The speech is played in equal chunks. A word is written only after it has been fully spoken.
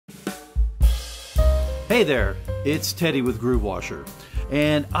Hey there, it's Teddy with GrooveWasher,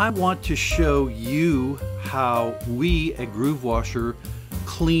 and I want to show you how we at GrooveWasher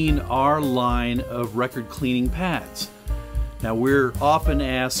clean our line of record cleaning pads. Now, we're often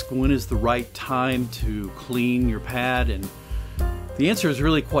asked, when is the right time to clean your pad? And the answer is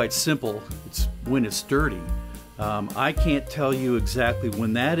really quite simple. It's when it's dirty. I can't tell you exactly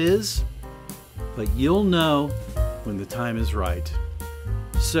when that is, but you'll know when the time is right.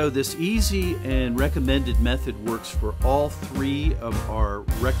 So this easy and recommended method works for all three of our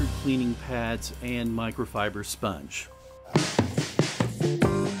record cleaning pads and microfiber sponge.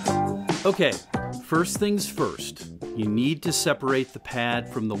 Okay, first things first, you need to separate the pad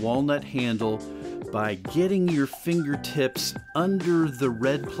from the walnut handle by getting your fingertips under the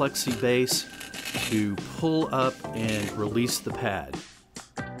red plexi base to pull up and release the pad.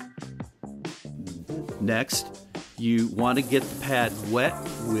 Next, you want to get the pad wet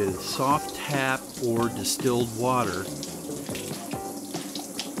with soft tap or distilled water.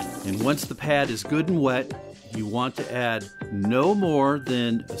 And once the pad is good and wet, you want to add no more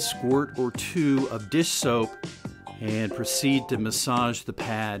than a squirt or two of dish soap and proceed to massage the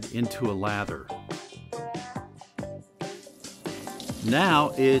pad into a lather.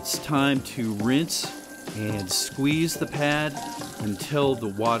 Now it's time to rinse and squeeze the pad until the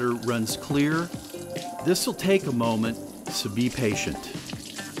water runs clear. This will take a moment, so be patient.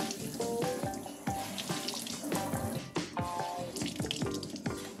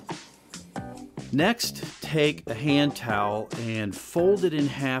 Next, take a hand towel and fold it in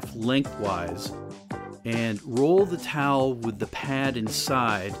half lengthwise and roll the towel with the pad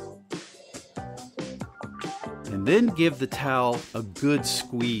inside, and then give the towel a good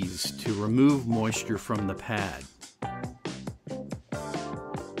squeeze to remove moisture from the pad.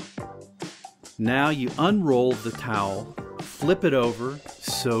 Now you unroll the towel, flip it over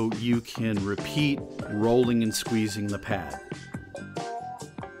so you can repeat rolling and squeezing the pad.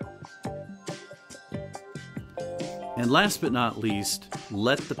 And last but not least,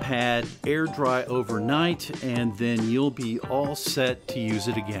 let the pad air dry overnight and then you'll be all set to use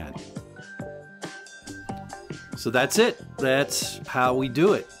it again. So that's it. That's how we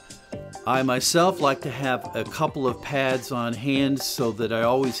do it. I myself like to have a couple of pads on hand so that I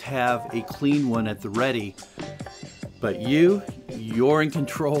always have a clean one at the ready. But you're in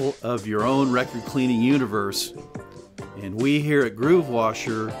control of your own record cleaning universe. And we here at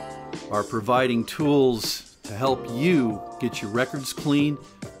GrooveWasher are providing tools to help you get your records clean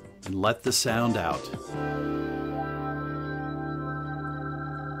and let the sound out.